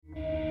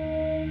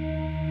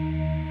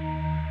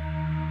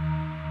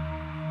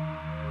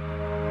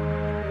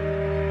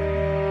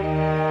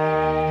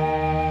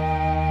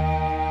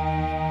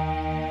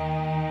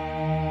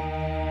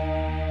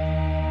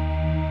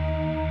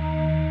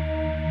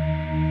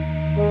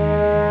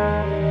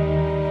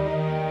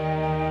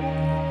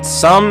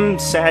Some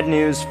sad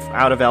news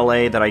out of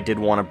LA that I did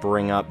want to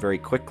bring up very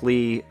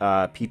quickly.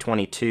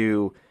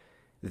 P22,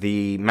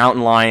 the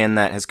mountain lion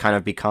that has kind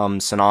of become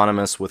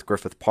synonymous with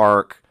Griffith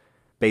Park,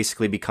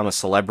 basically become a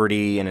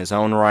celebrity in his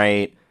own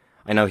right.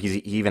 I know he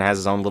even has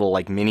his own little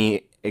like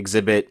mini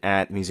exhibit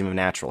at Museum of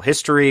Natural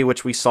History,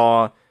 which we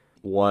saw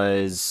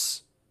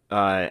was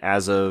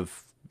as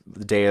of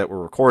the day that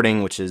we're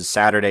recording, which is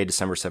Saturday,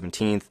 December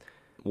 17th,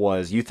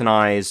 was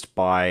euthanized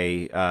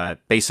by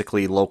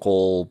basically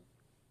local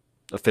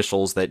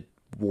officials that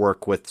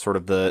work with sort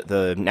of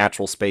the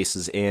natural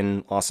spaces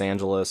in Los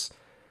Angeles.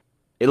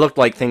 It looked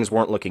like things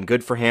weren't looking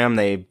good for him.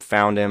 They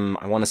found him,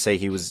 I want to say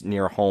he was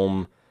near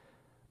home.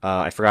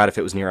 I forgot if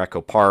it was near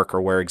Echo Park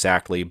or where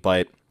exactly,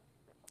 but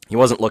he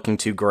wasn't looking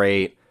too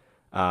great.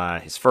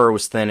 His fur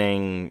was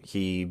thinning.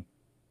 He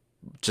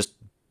just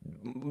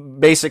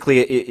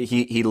basically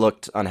he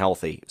looked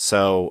unhealthy.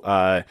 So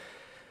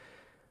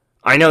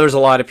I know there's a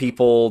lot of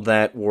people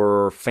that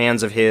were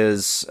fans of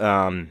his.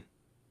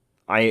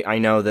 I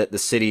know that the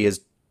city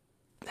has,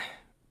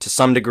 to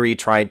some degree,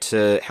 tried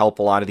to help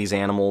a lot of these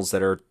animals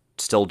that are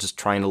still just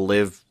trying to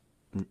live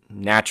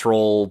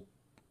natural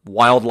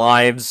wild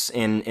lives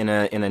in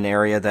an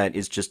area that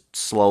is just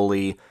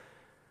slowly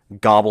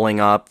gobbling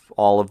up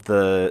all of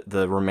the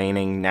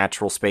remaining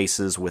natural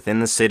spaces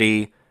within the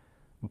city.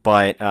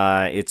 But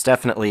it's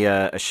definitely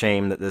a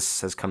shame that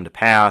this has come to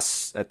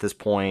pass at this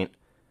point.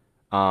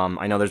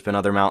 I know there's been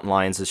other mountain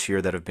lions this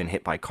year that have been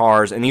hit by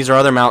cars, and these are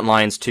other mountain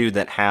lions too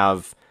that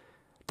have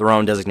their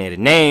own designated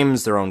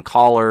names, their own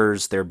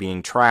collars, they're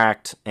being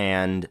tracked,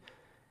 and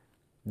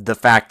the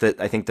fact that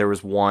I think there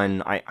was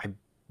one, I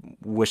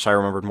wish I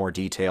remembered more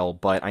detail,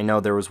 but I know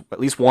there was at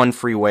least one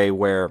freeway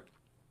where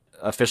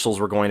officials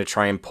were going to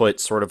try and put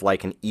sort of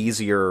like an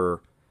easier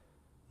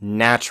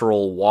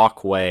natural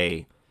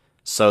walkway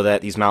so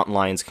that these mountain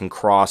lions can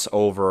cross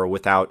over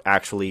without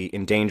actually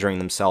endangering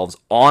themselves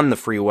on the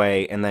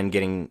freeway and then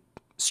getting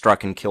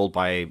struck and killed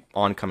by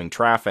oncoming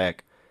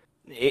traffic.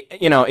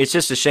 It's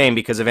just a shame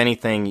because if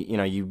anything,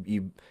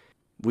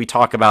 we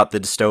talk about the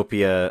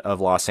dystopia of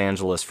Los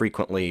Angeles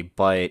frequently,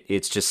 but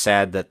it's just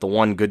sad that the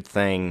one good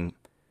thing,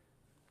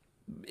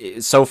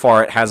 so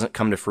far, it hasn't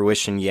come to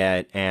fruition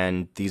yet,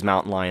 and these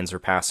mountain lions are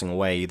passing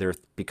away either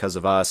because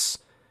of us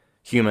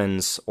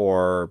humans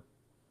or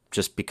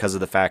just because of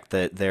the fact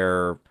that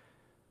their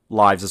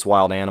lives as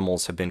wild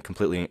animals have been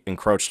completely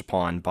encroached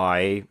upon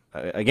by,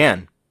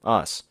 again,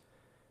 us.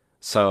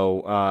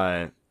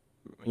 So,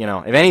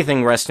 if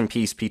anything, rest in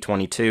peace,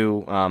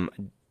 P22.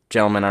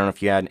 Gentlemen, I don't know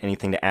if you had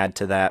anything to add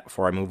to that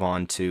before I move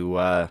on to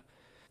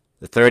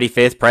the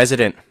 35th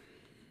president.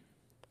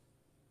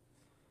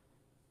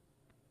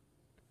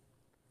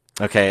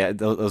 Okay,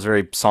 those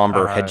very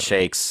somber head Uh,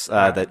 shakes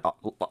uh, that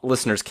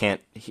listeners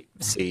can't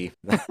see.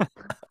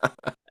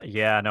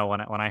 yeah, no,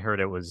 when I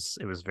heard it was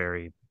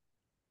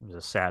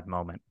a sad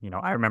moment. You know,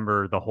 I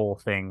remember the whole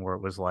thing where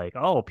it was like,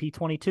 oh,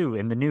 P22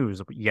 in the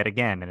news yet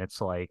again, and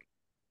it's like,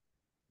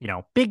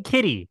 big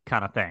kitty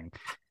kind of thing.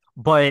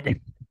 But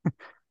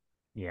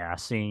yeah,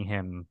 seeing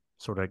him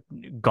sort of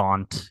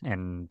gaunt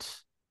and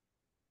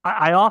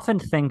I often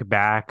think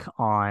back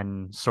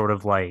on sort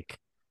of like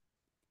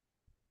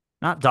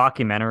not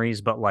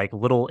documentaries, but like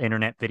little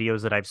internet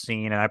videos that I've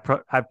seen, and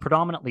I've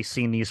predominantly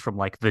seen these from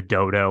like the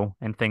Dodo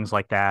and things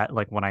like that.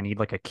 Like when I need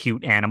like a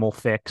cute animal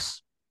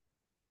fix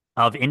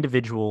of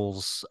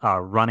individuals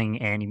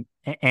running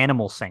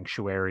animal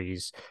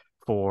sanctuaries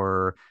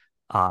for,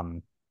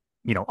 um,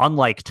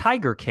 unlike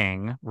Tiger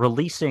King,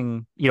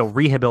 releasing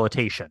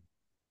rehabilitation.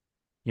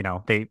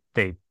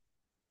 They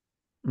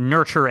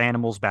nurture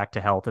animals back to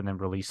health and then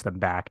release them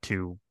back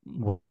to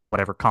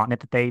whatever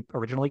continent that they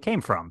originally came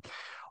from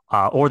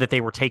or that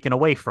they were taken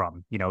away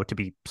from, to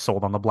be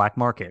sold on the black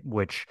market,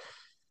 which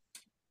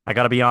I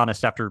got to be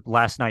honest, after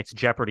last night's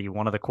Jeopardy,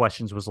 one of the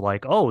questions was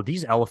like, oh,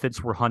 these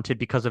elephants were hunted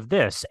because of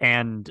this.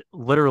 And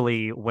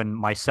literally, when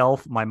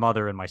myself, my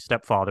mother, and my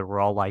stepfather were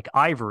all like,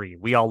 ivory,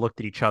 we all looked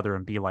at each other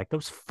and be like,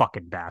 those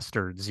fucking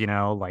bastards,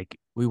 like,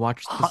 We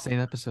watched the hu- same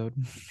episode.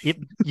 it,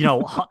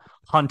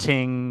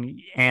 hunting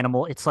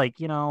animal. It's like,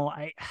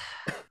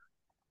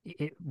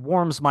 it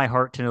warms my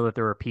heart to know that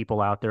there are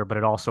people out there, but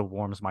it also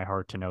warms my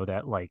heart to know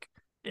that like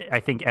I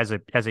think as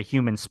a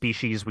human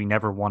species, we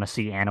never want to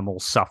see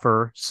animals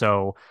suffer.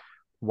 So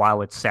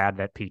while it's sad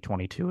that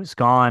P22 is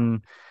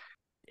gone,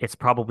 it's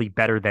probably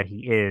better that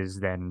he is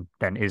than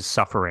is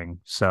suffering.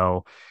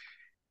 So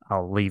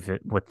I'll leave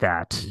it with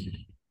that.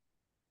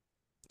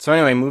 So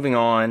anyway, moving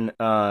on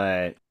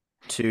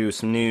to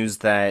some news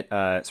that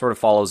sort of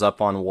follows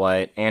up on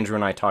what Andrew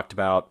and I talked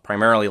about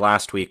primarily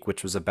last week,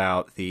 which was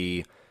about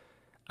the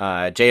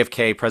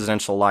JFK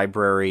Presidential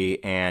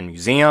Library and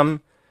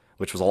Museum,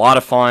 which was a lot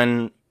of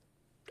fun.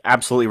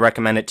 Absolutely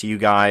recommend it to you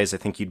guys. I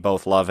think you'd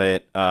both love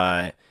it.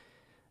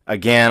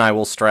 Again, I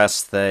will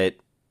stress that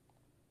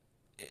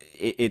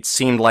it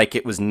seemed like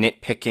it was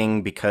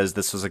nitpicking because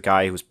this was a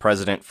guy who was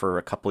president for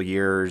a couple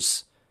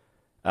years,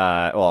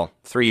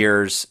 3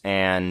 years,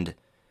 and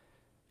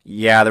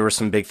yeah, there were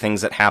some big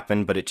things that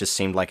happened, but it just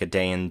seemed like a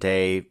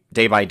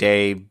day by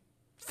day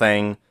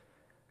thing.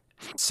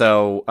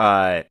 So,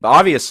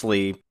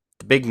 obviously,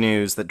 the big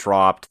news that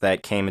dropped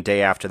that came a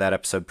day after that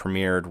episode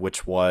premiered,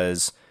 which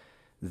was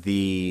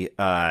the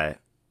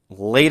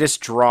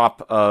latest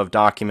drop of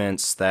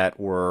documents that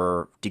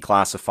were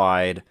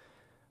declassified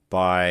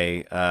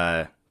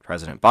by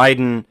President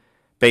Biden,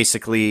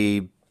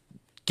 basically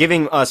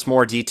giving us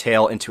more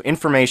detail into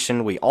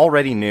information we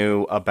already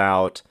knew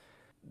about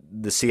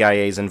the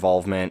CIA's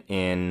involvement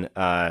in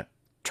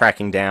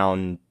tracking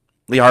down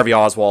Lee Harvey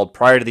Oswald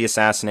prior to the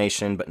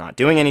assassination, but not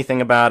doing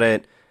anything about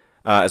it,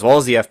 as well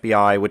as the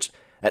FBI, which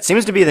that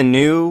seems to be the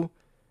new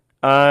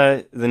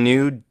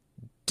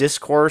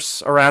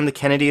discourse around the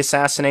Kennedy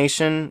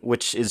assassination,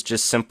 which is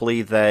just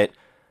simply that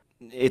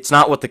it's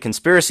not what the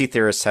conspiracy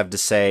theorists have to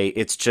say,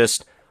 it's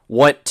just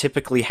what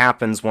typically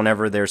happens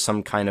whenever there's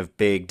some kind of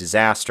big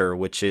disaster,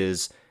 which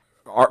is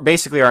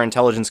basically our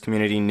intelligence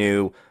community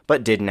knew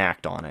but didn't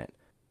act on it.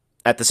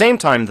 At the same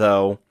time,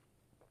 though,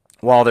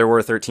 while there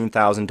were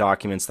 13,000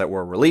 documents that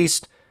were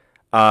released,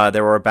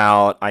 there were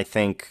about, I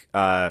think,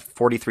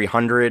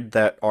 4,300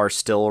 that are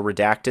still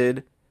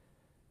redacted.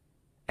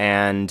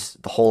 And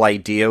the whole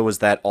idea was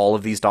that all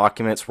of these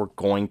documents were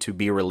going to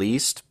be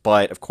released.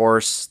 But of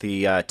course,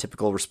 the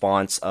typical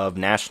response of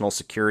national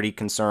security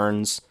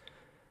concerns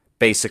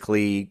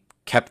basically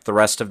kept the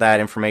rest of that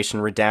information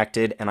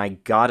redacted. And I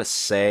gotta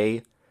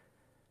say,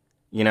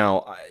 you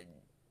know,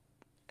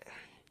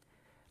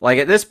 like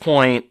at this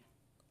point,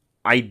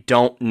 I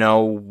don't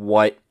know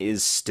what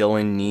is still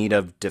in need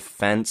of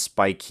defense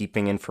by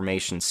keeping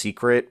information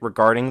secret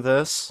regarding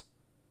this.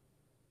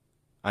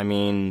 I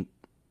mean,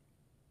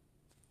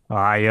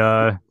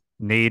 I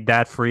need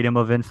that Freedom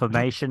of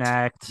Information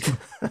Act.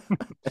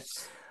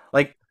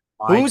 like,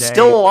 My who's day.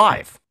 still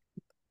alive?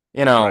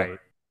 You know, Right.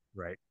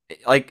 Right.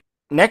 like,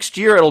 next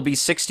year it'll be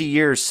 60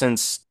 years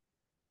since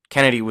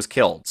Kennedy was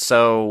killed.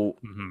 So,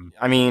 Hmm.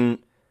 I mean,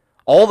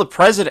 all the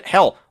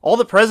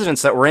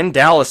presidents that were in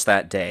Dallas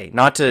that day,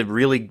 not to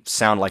really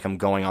sound like I'm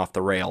going off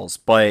the rails,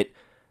 but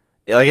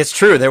like it's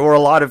true, there were a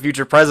lot of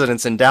future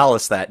presidents in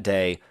Dallas that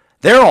day.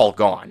 They're all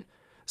gone.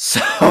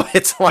 So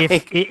it's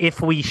like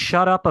If we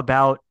shut up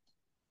about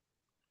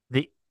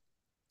the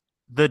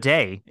the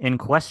day in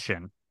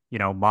question,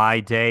 my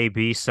day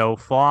be so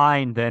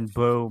fine, then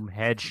boom,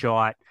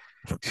 headshot.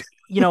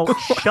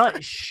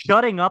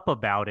 Shutting up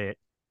about it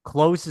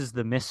closes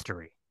the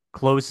mystery,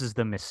 closes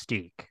the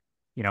mystique.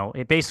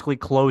 It basically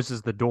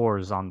closes the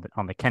doors on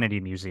the Kennedy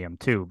Museum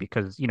too,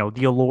 because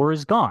the allure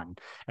is gone.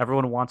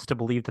 Everyone wants to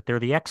believe that they're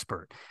the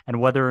expert, and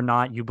whether or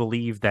not you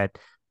believe that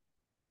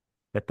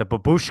the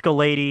babushka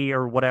lady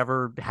or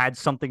whatever had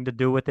something to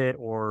do with it,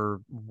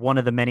 or one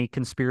of the many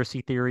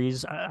conspiracy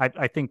theories.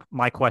 I think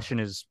my question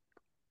is,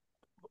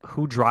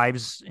 who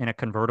drives in a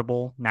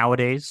convertible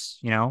nowadays,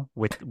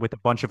 with a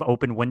bunch of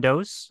open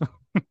windows?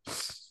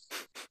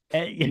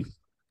 I'm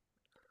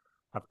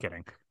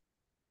kidding.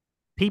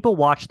 People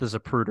watch the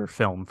Zapruder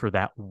film for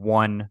that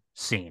one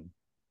scene,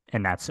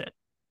 and that's it.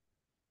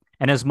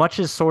 And as much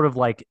as sort of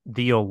like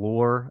the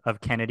allure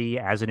of Kennedy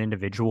as an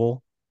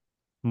individual,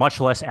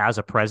 much less as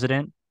a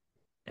president,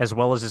 as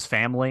well as his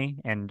family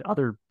and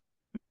other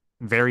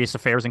various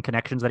affairs and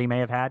connections that he may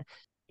have had,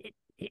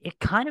 it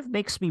kind of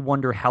makes me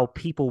wonder how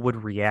people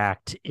would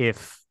react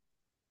if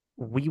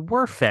we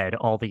were fed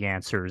all the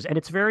answers. And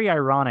it's very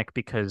ironic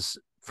because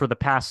for the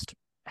past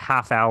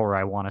half hour,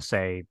 I want to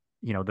say,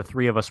 the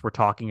three of us were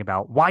talking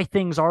about why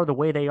things are the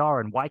way they are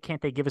and why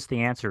can't they give us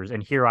the answers.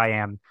 And here I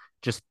am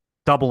just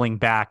doubling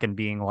back and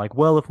being like,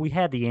 well, if we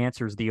had the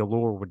answers, the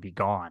allure would be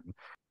gone.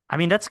 I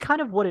mean, that's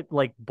kind of what it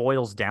like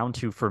boils down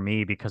to for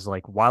me, because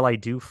like while I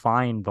do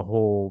find the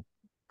whole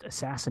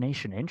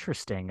assassination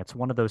interesting, it's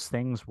one of those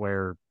things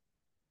where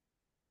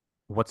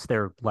what's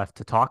there left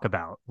to talk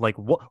about? Like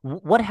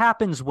what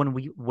happens when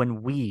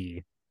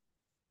we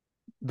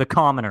the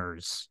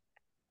commoners,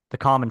 the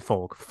common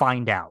folk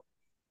find out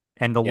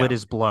and the lid yeah.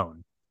 is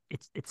blown?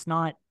 It's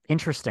not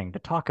interesting to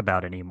talk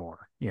about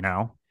anymore.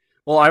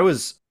 Well, I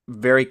was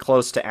very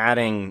close to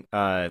adding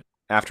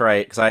after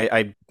because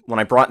I when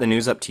I brought the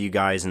news up to you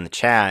guys in the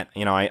chat,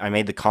 I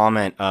made the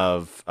comment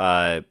of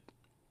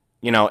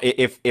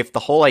if the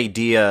whole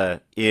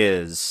idea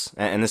is,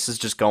 and this is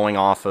just going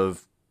off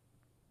of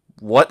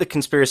what the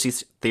conspiracy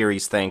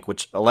theories think,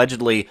 which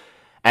allegedly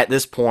at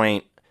this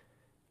point,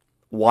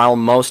 while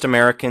most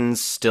Americans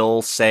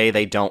still say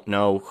they don't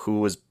know who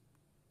was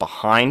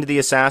behind the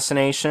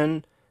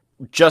assassination,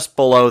 just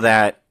below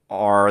that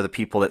are the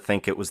people that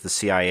think it was the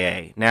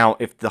CIA. Now,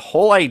 if the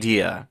whole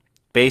idea,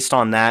 based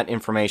on that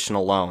information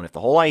alone, if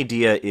the whole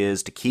idea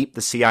is to keep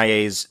the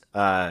CIA's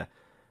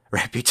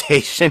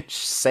reputation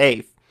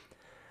safe,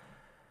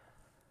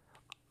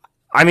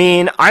 I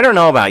mean, I don't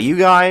know about you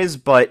guys,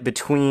 but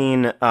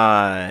between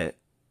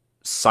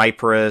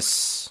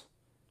Cyprus,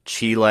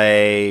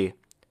 Chile,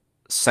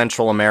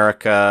 Central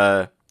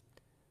America,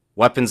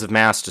 weapons of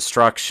mass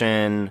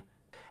destruction,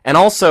 and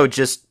also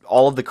just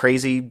all of the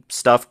crazy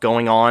stuff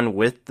going on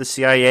with the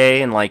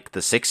CIA in like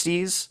the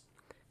 60s,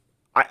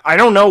 I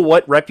don't know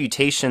what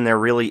reputation there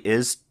really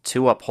is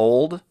to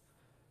uphold.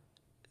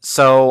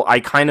 So I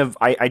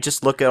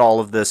just look at all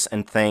of this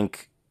and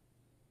think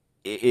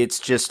it's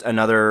just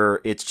another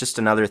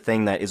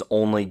thing that is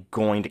only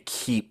going to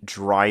keep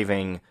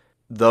driving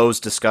those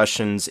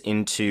discussions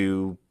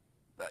into,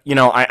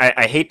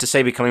 I hate to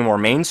say becoming more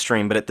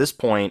mainstream, but at this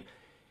point,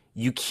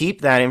 you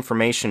keep that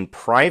information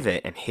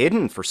private and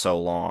hidden for so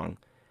long,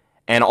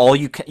 and all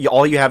you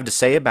have to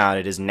say about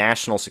it is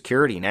national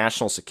security,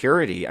 national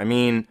security. I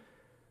mean,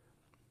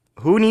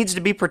 who needs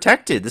to be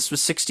protected? This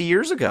was 60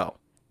 years ago.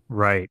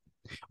 Right.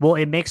 Well,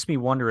 it makes me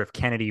wonder if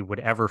Kennedy would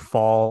ever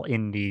fall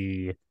in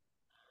the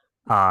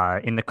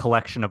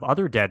collection of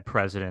other dead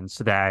presidents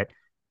that,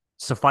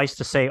 suffice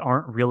to say,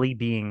 aren't really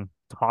being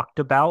talked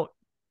about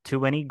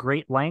to any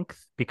great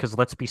length. Because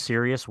let's be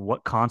serious,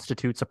 what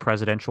constitutes a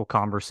presidential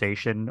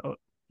conversation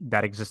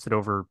that existed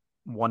over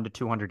 1 to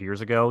 200 years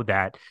ago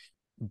that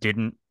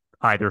didn't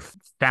either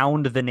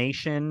found the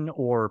nation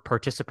or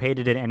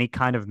participated in any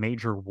kind of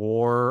major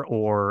war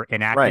or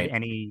enacted Right.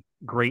 any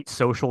great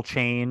social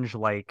change?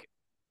 Like,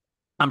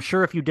 I'm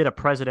sure if you did a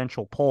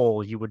presidential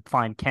poll, you would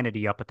find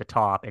Kennedy up at the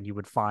top and you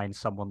would find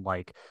someone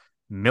like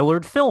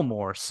Millard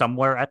Fillmore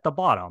somewhere at the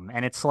bottom.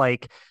 And it's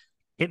like,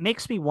 it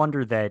makes me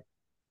wonder that,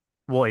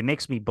 well, it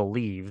makes me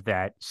believe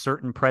that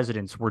certain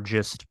presidents were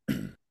just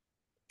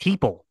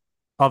people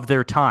of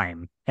their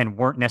time and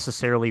weren't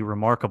necessarily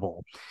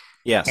remarkable.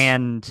 Yes.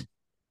 And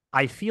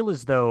I feel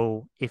as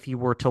though if you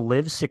were to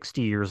live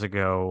 60 years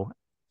ago,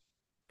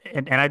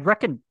 and I'd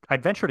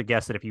venture to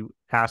guess that if you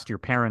asked your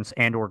parents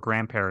and or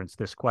grandparents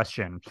this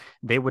question,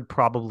 they would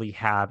probably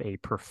have a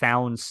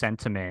profound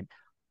sentiment,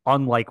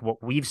 unlike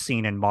what we've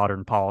seen in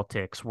modern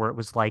politics, where it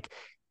was like,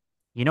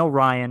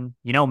 Ryan,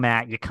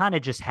 Matt, you kind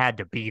of just had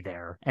to be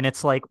there. And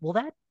it's like, well,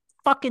 that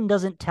fucking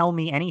doesn't tell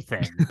me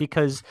anything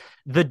because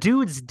the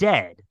dude's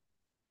dead.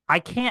 I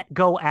can't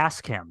go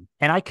ask him.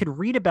 And I could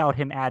read about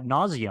him ad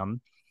nauseum,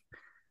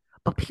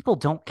 but people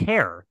don't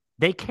care.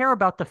 They care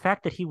about the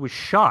fact that he was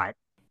shot.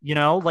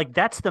 Like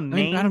that's the I don't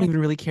main even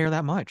really care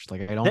that much.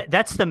 Like I don't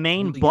that's the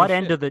main really give a butt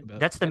end shit of the about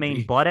that's the main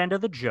Kennedy. butt end of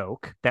the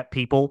joke that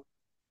people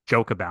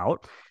joke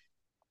about.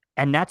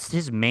 And that's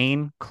his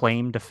main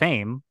claim to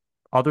fame,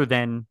 other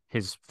than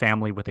his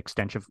family with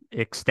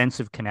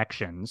extensive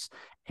connections.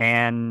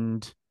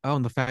 And Oh,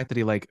 and the fact that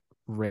he like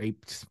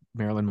raped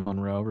Marilyn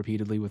Monroe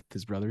repeatedly with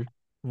his brother,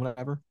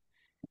 whatever,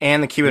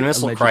 And the Cuban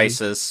Missile allegedly.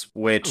 Crisis,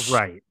 which,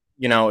 right,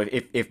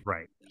 if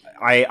right.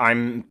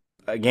 I'm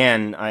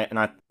again,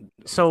 to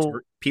So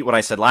repeat what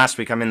I said last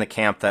week, I'm in the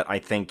camp that I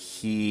think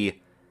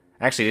he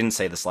actually didn't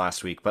say this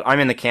last week, but I'm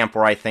in the camp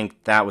where I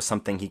think that was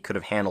something he could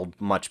have handled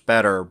much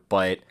better,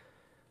 but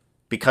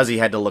because he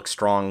had to look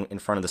strong in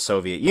front of the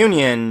Soviet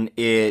Union,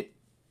 it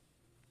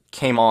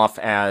came off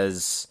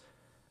as,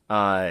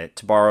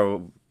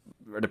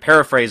 to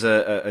paraphrase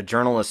a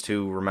journalist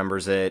who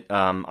remembers it,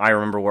 I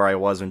remember where I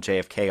was when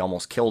JFK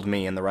almost killed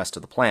me and the rest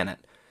of the planet.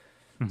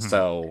 mhm.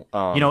 So,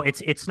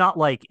 it's not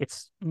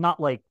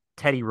like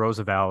Teddy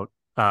Roosevelt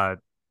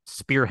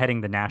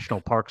spearheading the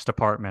National Parks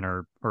Department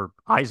or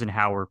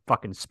Eisenhower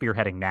fucking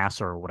spearheading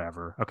NASA or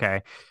whatever.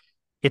 Okay.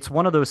 It's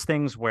one of those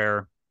things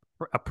where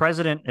a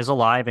president is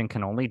alive and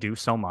can only do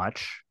so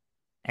much.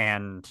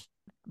 And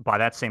by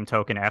that same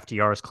token,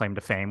 FDR's claim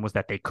to fame was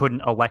that they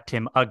couldn't elect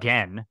him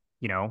again,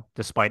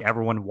 despite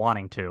everyone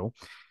wanting to.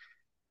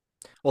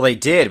 well, they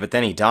did, but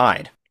then he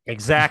died. They,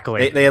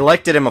 Exactly. they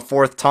elected him a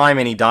fourth time,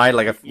 and he died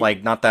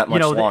like not that You much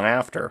know, long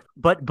after.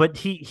 but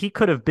he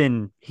could have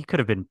been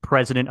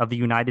president of the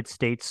United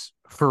States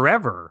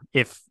forever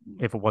if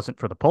it wasn't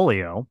for the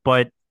polio.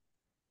 But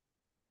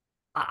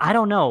I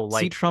don't know, See,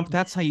 like Trump,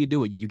 that's how you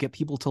do it. You get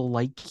people to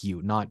like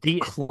you, not the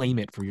claim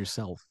it for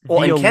yourself.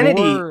 Well, the and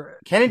Kennedy allure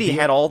Kennedy the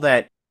had all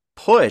that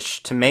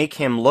push to make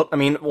him look. I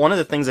mean, one of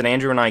the things that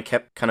Andrew and I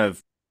kept kind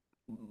of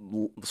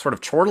sort of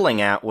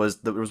chortling at was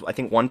there was, I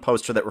think, one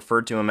poster that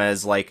referred to him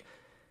as like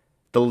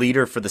the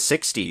leader for the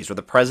 60s or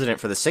the president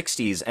for the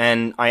 60s,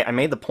 and I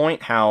made the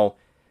point how,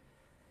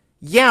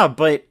 yeah,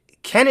 but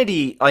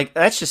Kennedy, like,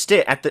 that's just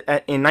it.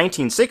 In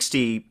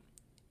 1960,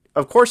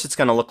 of course it's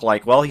going to look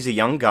like, well, he's a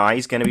young guy,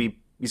 he's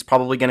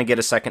probably going to get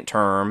a second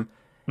term,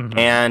 Mhm.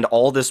 and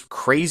all this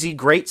crazy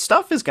great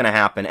stuff is going to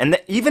happen.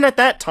 And even at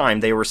that time,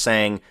 they were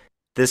saying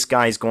this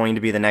guy's going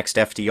to be the next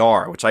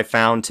FDR, which I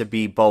found to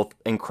be both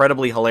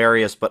incredibly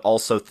hilarious, but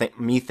also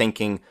me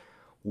thinking,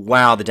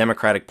 wow, the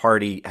Democratic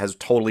Party has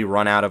totally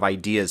run out of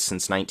ideas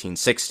since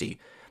 1960.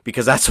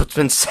 Because that's what's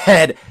been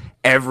said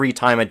every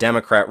time a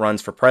Democrat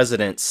runs for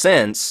president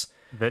since.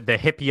 the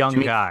hip young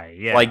Jimmy, guy,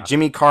 like yeah,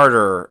 Jimmy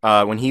Carter,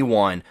 when he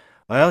won,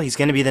 well, he's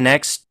going to be the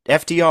next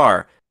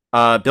FDR.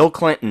 Bill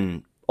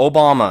Clinton,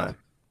 Obama,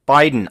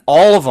 Biden,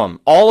 all of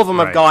them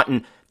have right,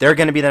 gotten, they're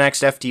going to be the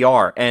next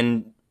FDR.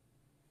 And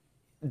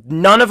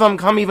none of them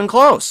come even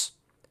close.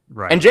 And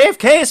right,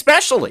 JFK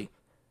especially.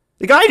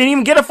 The guy didn't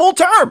even get a full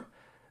term.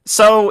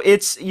 So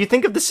you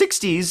think of the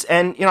 60s,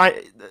 and,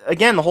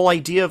 again, the whole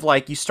idea of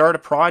like you start a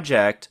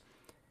project.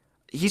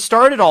 He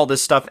started all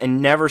this stuff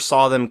and never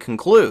saw them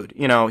conclude.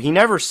 He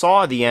never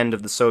saw the end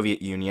of the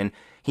Soviet Union.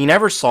 He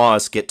never saw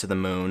us get to the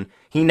moon.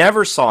 He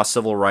never saw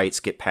civil rights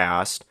get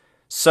passed.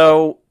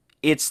 So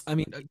it's I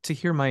mean, to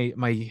hear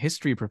my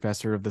history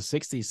professor of the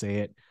 60s say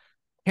it,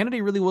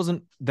 Kennedy really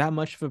wasn't that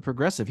much of a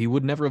progressive. He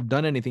would never have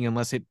done anything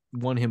unless it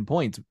won him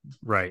points.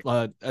 Right.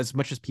 As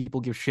much as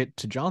people give shit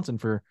to Johnson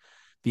for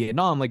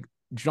Vietnam, like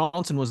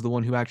Johnson was the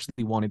one who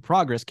actually wanted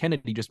progress.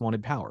 Kennedy just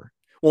wanted power.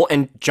 well,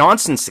 and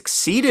Johnson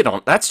succeeded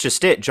on that's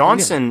just it. Well, yeah,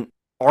 Johnson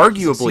he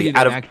arguably succeeded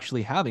in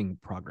actually having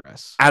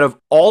progress. out of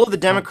all of the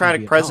Not in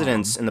Democratic Vietnam.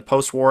 presidents in the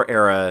post-war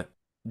era,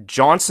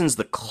 Johnson's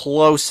the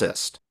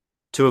closest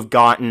to have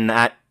gotten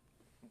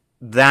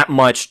that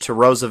much to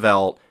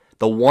Roosevelt.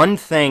 The one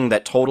thing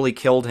that totally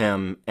killed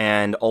him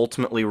and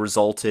ultimately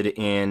resulted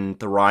in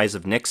the rise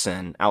of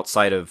Nixon,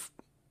 outside of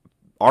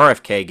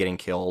RFK getting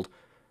killed,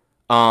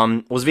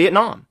 was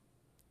Vietnam.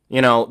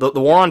 You know, the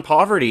war on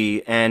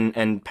poverty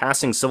and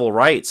passing civil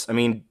rights. I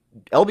mean,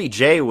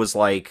 LBJ was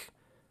like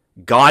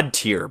God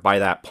tier by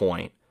that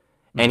point,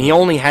 and he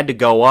only had to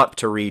go up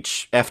to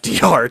reach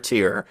FDR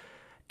tier,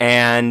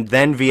 and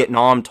then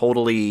Vietnam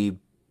totally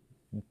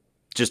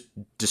just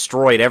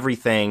destroyed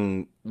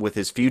everything with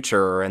his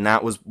future, and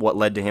that was what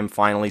led to him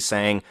finally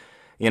saying,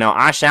 you know,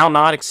 I shall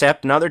not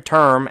accept another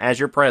term as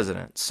your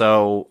president.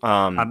 So,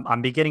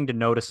 I'm beginning to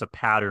notice a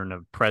pattern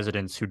of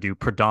presidents who do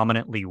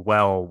predominantly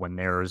well when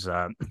there's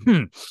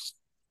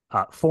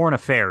foreign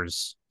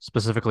affairs,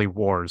 specifically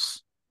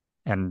wars.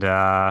 And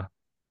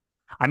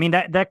I mean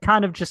that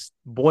kind of just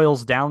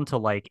boils down to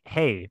like,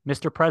 hey,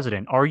 Mr.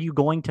 President, are you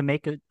going to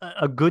make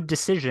a good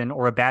decision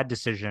or a bad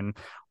decision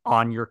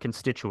on your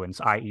constituents,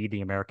 i.e.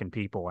 the American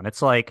people? And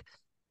it's like,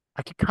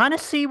 I could kind of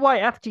see why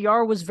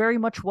FDR was very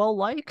much well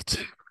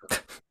liked,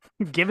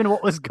 given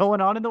what was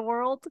going on in the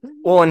world.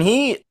 well, and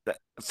he,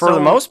 for the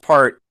So- most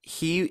part,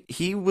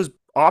 he was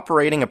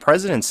operating a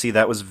presidency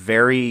that was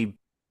very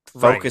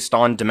Right. focused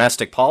on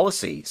domestic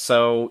policy.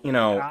 So, you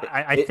know,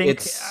 I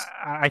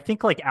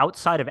think like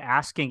outside of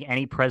asking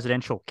any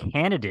presidential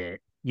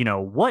candidate, you know,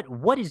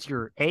 what is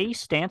your A,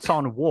 stance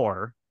on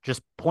war,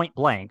 just point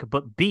blank,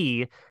 but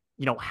B,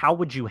 you know, how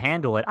would you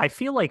handle it? I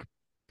feel like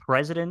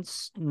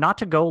presidents, not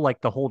to go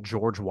like the whole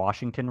George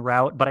Washington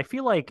route, but I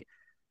feel like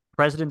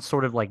presidents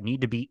sort of like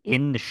need to be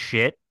in the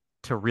shit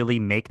to really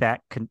make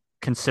that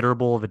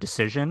considerable of a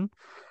decision.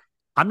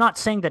 I'm not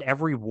saying that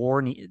every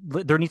war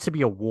there needs to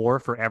be a war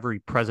for every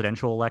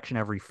presidential election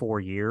every 4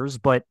 years,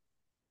 but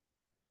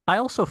I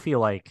also feel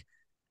like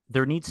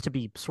there needs to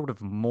be sort of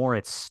more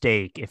at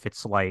stake if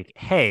it's like,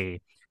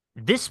 hey,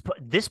 this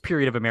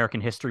period of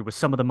American history was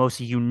some of the most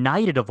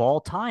united of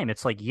all time.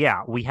 It's like,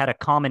 yeah, we had a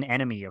common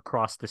enemy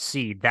across the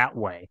sea that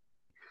way.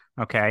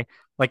 Okay.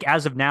 Like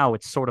as of now,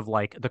 it's sort of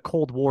like the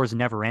Cold War's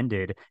never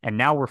ended, and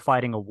now we're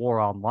fighting a war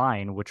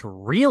online, which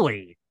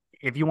really,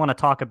 if you want to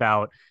talk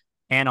about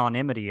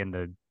anonymity and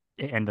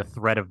the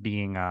threat of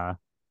being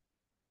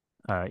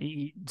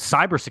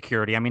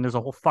cybersecurity, I mean, there's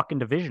a whole fucking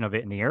division of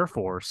it in the Air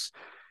Force.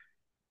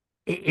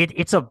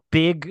 It's a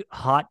big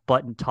hot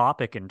button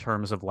topic in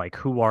terms of like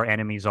who our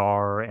enemies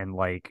are and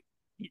like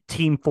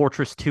Team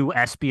Fortress 2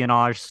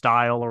 espionage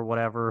style or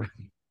whatever,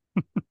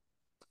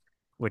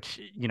 which,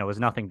 you know, is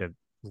nothing to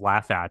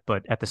laugh at,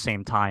 but at the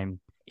same time,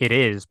 it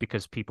is,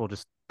 because people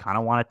just kind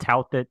of want to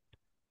tout that,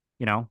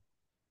 you know,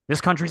 this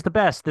country's the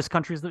best. This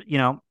country's the, you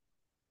know,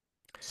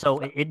 so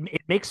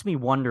it makes me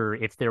wonder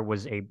if there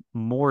was a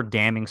more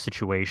damning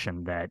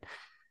situation that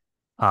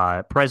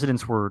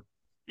presidents were,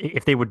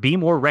 if they would be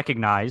more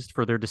recognized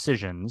for their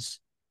decisions,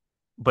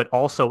 but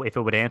also if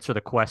it would answer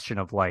the question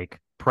of like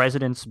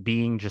presidents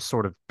being just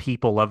sort of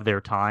people of their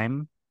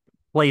time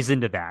plays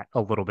into that a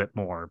little bit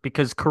more,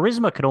 because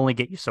charisma could only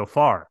get you so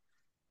far,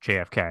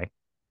 JFK.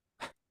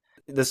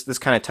 this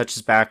kind of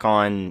touches back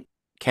on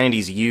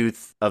Kennedy's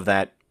youth of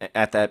that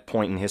at that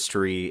point in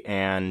history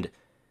and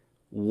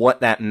what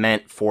that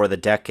meant for the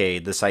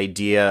decade. This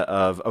idea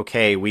of,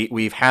 okay,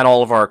 we've had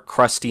all of our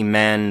crusty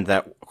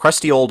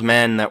old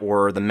men that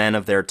were the men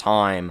of their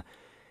time.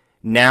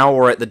 Now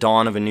we're at the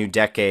dawn of a new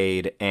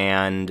decade,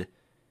 and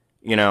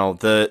you know,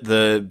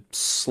 the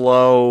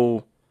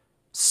slow,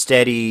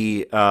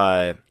 steady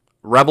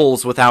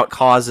rebels without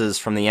causes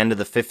from the end of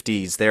the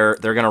 50s, they're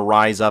going to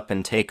rise up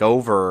and take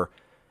over.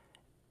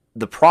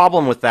 The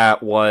problem with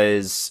that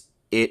was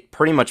it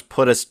pretty much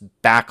put us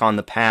back on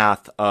the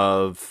path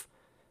of,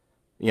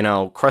 you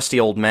know, crusty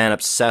old men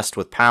obsessed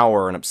with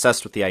power and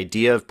obsessed with the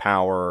idea of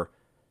power,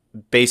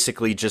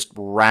 basically just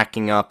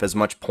racking up as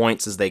much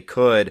points as they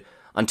could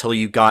until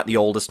you got the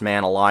oldest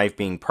man alive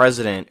being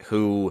president,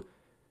 who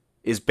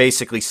is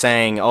basically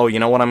saying, oh, you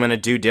know what I'm going to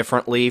do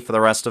differently for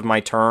the rest of my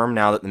term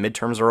now that the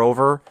midterms are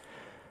over?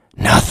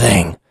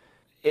 Nothing.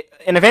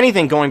 And if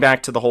anything, going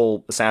back to the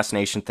whole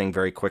assassination thing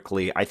very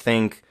quickly, I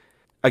think,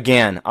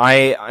 again,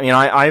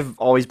 I've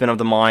always been of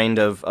the mind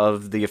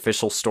of the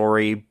official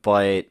story,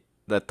 but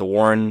that the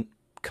Warren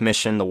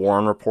Commission, the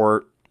Warren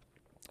Report,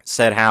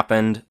 said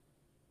happened.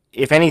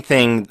 If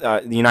anything,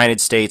 the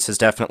United States has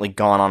definitely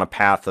gone on a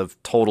path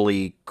of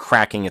totally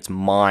cracking its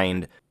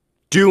mind,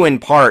 due in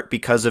part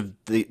because of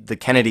the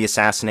Kennedy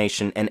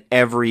assassination and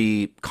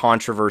every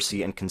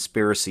controversy and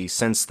conspiracy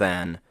since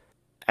then.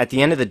 At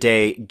the end of the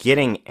day,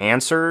 getting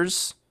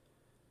answers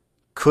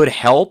could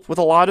help with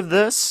a lot of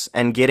this,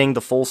 and getting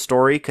the full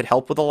story could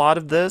help with a lot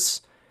of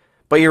this.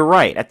 But you're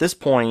right. At this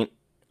point,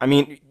 I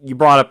mean, you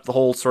brought up the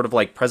whole sort of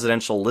like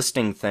presidential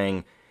listing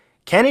thing.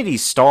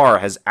 Kennedy's star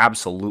has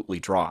absolutely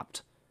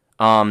dropped.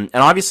 And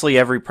obviously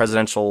every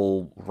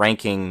presidential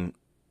ranking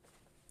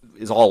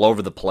is all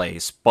over the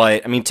place.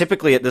 But, I mean,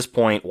 typically at this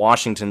point,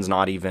 Washington's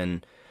not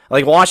even...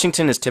 Like,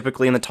 Washington is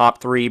typically in the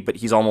top 3, but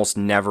he's almost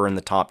never in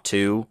the top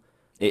 2.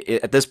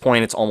 At this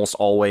point, it's almost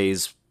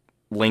always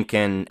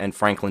Lincoln and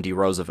Franklin D.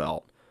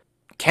 Roosevelt.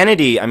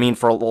 Kennedy, I mean,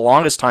 for the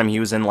longest time,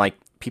 he was in, like,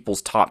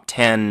 people's top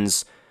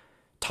 10s,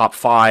 top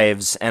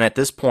 5s, and at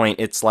this point,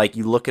 it's like,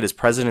 you look at his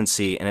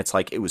presidency, and it's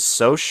like, it was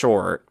so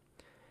short,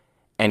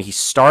 and he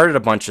started a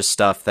bunch of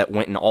stuff that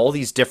went in all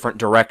these different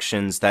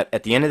directions that,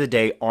 at the end of the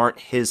day, aren't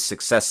his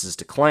successes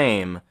to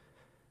claim.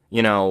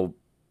 You know,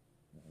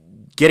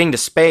 getting to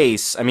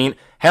space, I mean,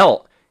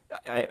 hell,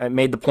 I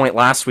made the point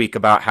last week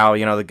about how,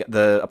 you know,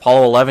 the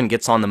Apollo 11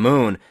 gets on the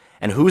moon,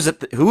 and who's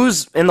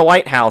in the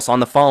White House on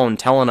the phone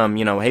telling them,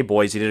 you know, hey,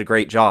 boys, you did a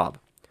great job.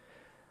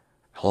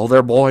 Hello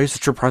there, boys,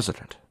 it's your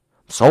president.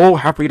 So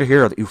happy to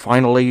hear that you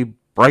finally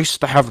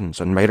braced the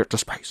heavens and made it to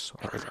space.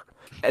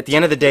 At the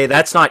end of the day,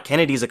 that's not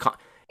Kennedy's...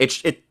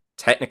 It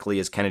technically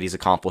is Kennedy's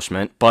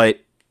accomplishment,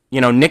 but,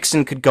 you know,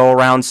 Nixon could go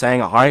around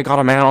saying, I got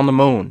a man on the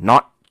moon,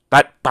 not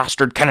that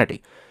bastard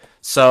Kennedy.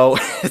 So,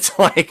 it's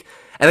like...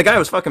 And the guy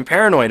was fucking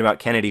paranoid about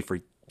Kennedy for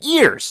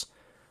years.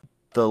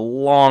 The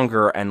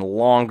longer and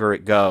longer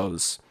it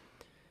goes.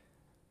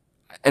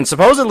 And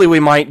supposedly we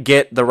might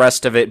get the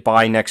rest of it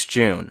by next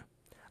June.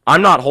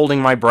 I'm not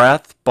holding my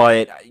breath,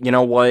 but you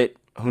know what?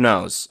 Who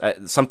knows?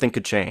 Something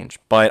could change.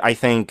 But I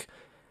think...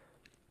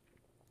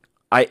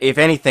 if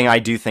anything, I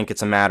do think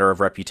it's a matter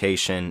of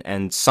reputation,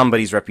 and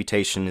somebody's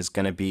reputation is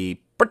going to be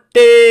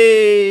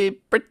pretty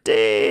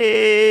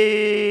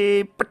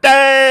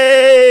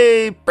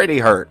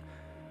hurt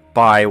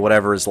by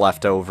whatever is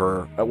left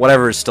over,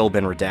 whatever has still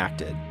been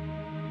redacted.